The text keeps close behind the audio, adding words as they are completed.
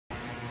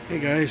Hey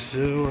guys,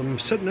 so I'm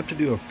setting up to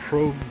do a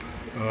probe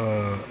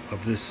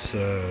of this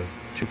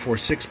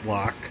 246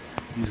 block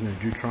using a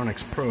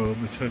Deutronics probe.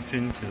 It's hooked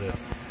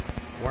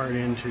wired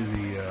into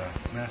the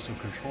Masso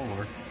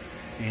controller,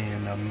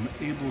 and I'm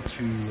able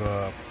to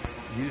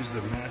use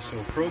the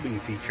Masso probing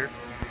feature.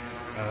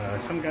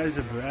 Some guys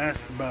have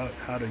asked about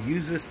how to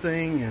use this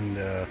thing,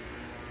 and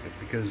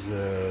because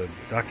the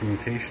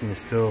documentation is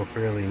still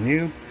fairly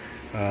new.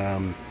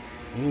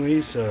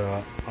 Anyways,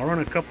 I'll run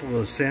a couple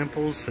of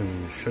samples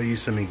and show you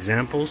some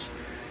examples,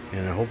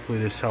 and hopefully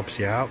this helps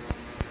you out.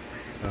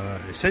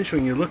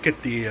 Essentially, when you look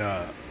at the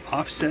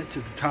offsets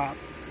at the top,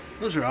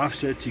 those are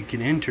offsets you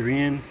can enter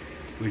in,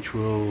 which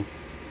will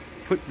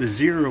put the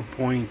 0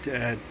 point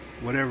at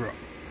whatever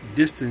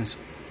distance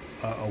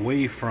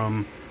away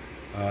from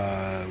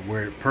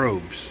where it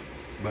probes.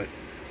 But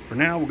for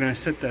now, we're going to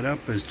set that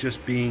up as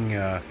just being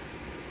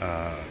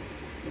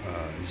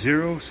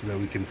 0, so that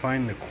we can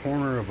find the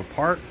corner of a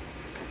part.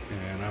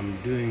 And I'm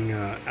doing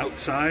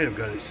outside. I've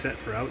got it set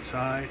for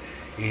outside,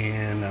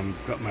 and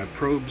I've got my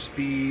probe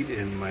speed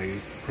and my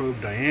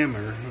probe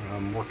diameter.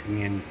 I'm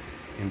working in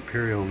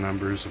imperial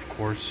numbers, of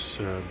course,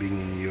 being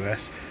in the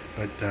US,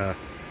 but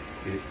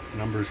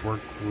numbers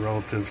work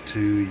relative to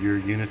your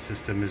unit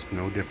system is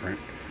no different.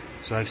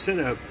 So I've set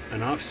up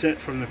an offset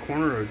from the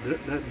corner.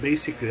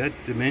 Basically that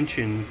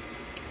dimension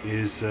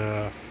is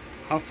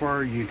how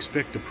far you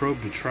expect the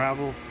probe to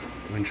travel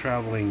when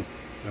traveling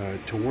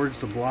towards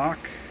the block,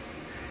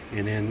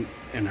 and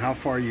how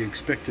far you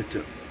expect it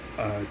to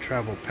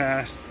travel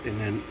past and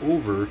then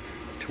over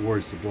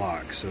towards the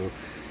block. So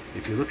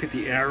if you look at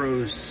the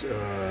arrows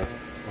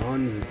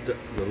on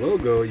the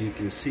logo, you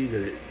can see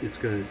that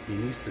it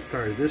needs to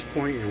start at this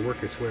point and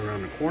work its way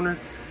around the corner,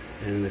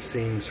 and in the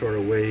same sort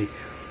of way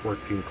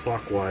working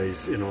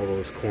clockwise in all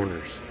those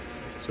corners.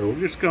 So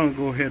we're just going to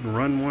go ahead and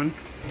run one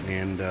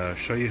and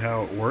show you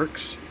how it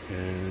works.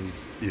 And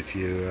if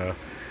you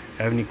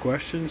have any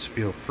questions,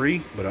 feel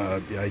free, but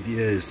the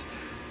idea is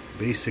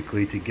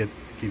basically to give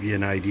you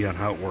an idea on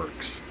how it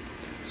works.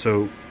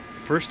 So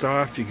first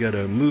off, you got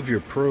to move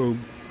your probe,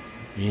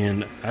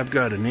 and I've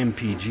got an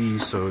MPG,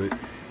 so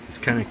it's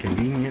kind of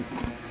convenient.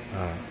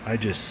 I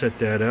just set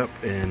that up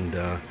and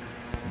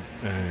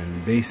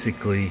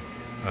basically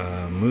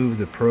move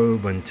the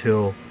probe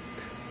until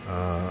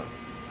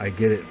I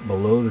get it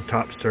below the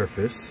top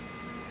surface.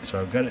 So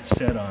I've got it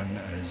set on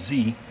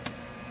Z,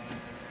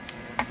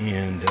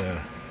 and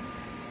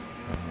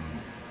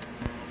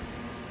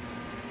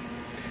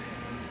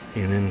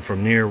then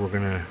from there we're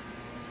gonna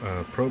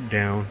probe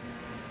down,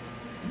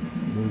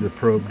 move the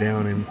probe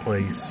down in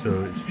place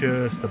so it's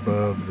just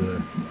above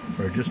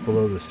or just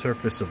below the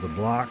surface of the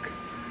block.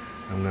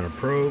 I'm gonna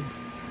probe,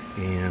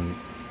 and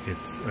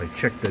I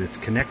check that it's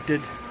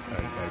connected.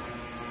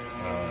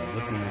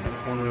 Looking at the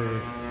corner of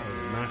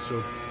the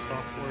Masso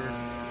software,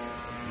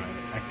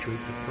 I actuate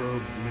the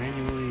probe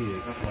manually.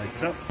 It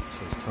lights up,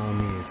 so it's telling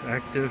me it's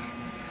active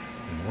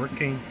and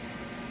working.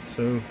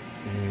 So,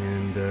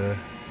 and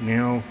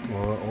now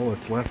all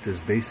that's left is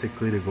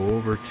basically to go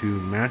over to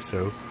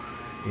Masso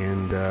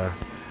and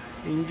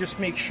just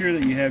make sure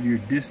that you have your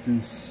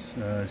distance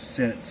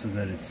set so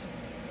that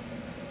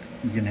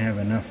you can have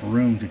enough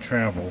room to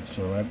travel.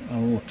 So I'm a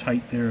little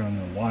tight there on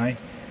the Y.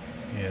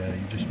 Yeah,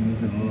 you just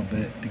move it a little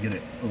bit to get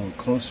it a little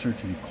closer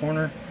to the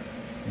corner,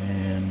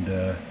 and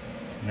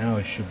now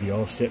it should be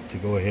all set to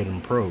go ahead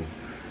and probe.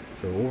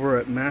 So over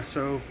at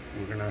Masso,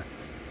 we're gonna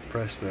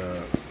press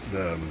the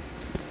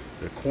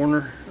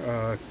corner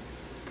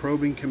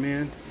probing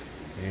command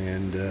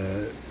and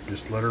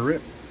just let her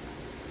rip.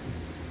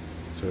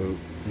 So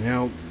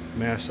now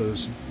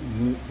Masso's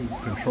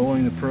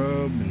controlling the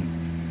probe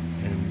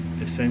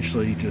and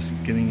essentially just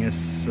getting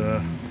us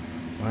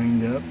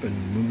lined up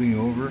and moving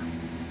over.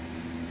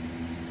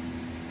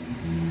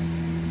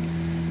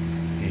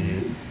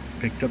 It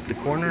picked up the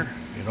corner.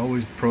 It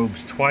always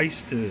probes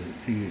twice to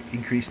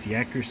increase the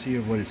accuracy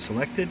of what it's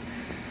selected.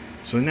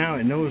 So now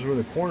it knows where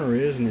the corner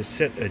is, and it's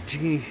set a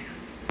G.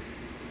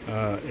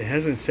 It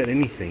hasn't set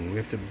anything. We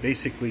have to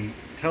basically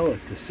tell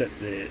it to set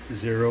the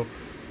 0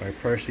 by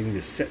pressing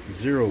the set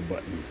 0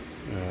 button.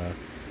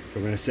 So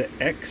we're going to set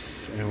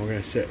X and we're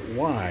going to set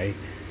Y.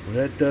 What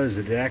that does,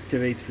 it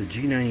activates the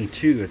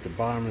G92 at the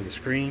bottom of the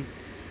screen,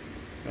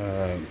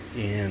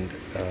 and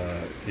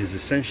is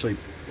essentially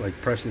like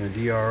pressing the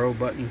DRO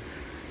button.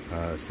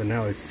 So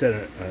now it's set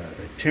a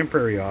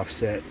temporary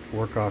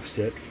work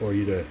offset for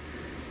you to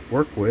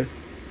work with.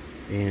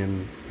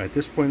 And at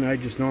this point, I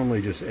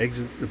normally just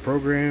exit the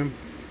program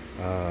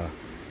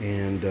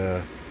and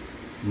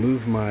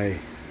move my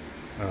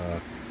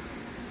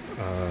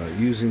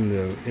using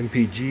the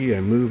MPG.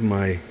 I move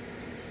my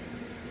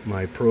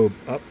probe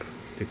up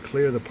to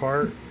clear the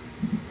part,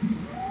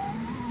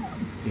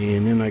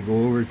 and then I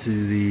go over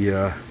to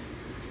the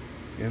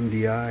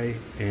MDI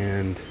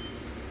and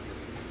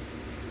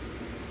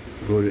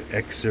go to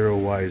X0,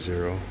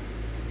 Y0.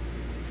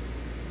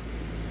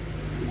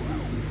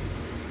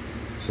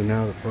 So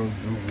now the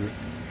probe's over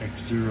at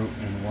X0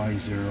 and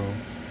Y0,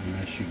 and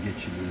that should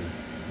get you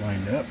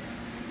lined up.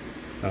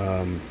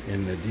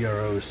 and the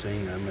DRO is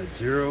saying I'm at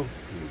 0,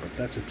 but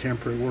that's a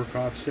temporary work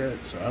offset.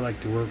 So I like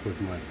to work with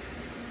my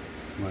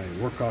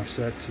work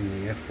offsets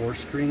in the F4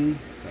 screen.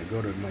 I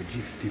go to my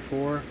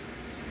G54,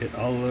 hit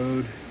all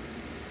load.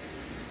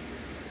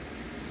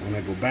 When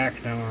I go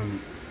back now,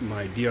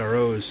 my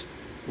DRO is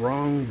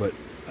wrong, but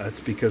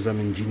that's because I'm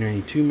in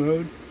G92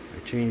 mode. I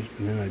changed,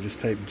 and then I just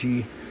type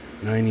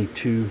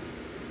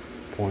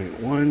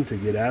G92.1 to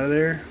get out of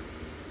there,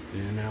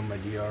 and now my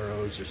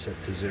DROs are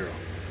set to 0.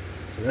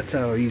 So that's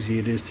how easy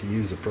it is to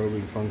use the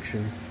probing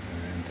function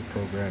and to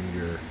program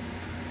your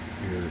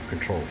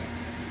control.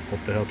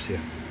 Hope that helps you.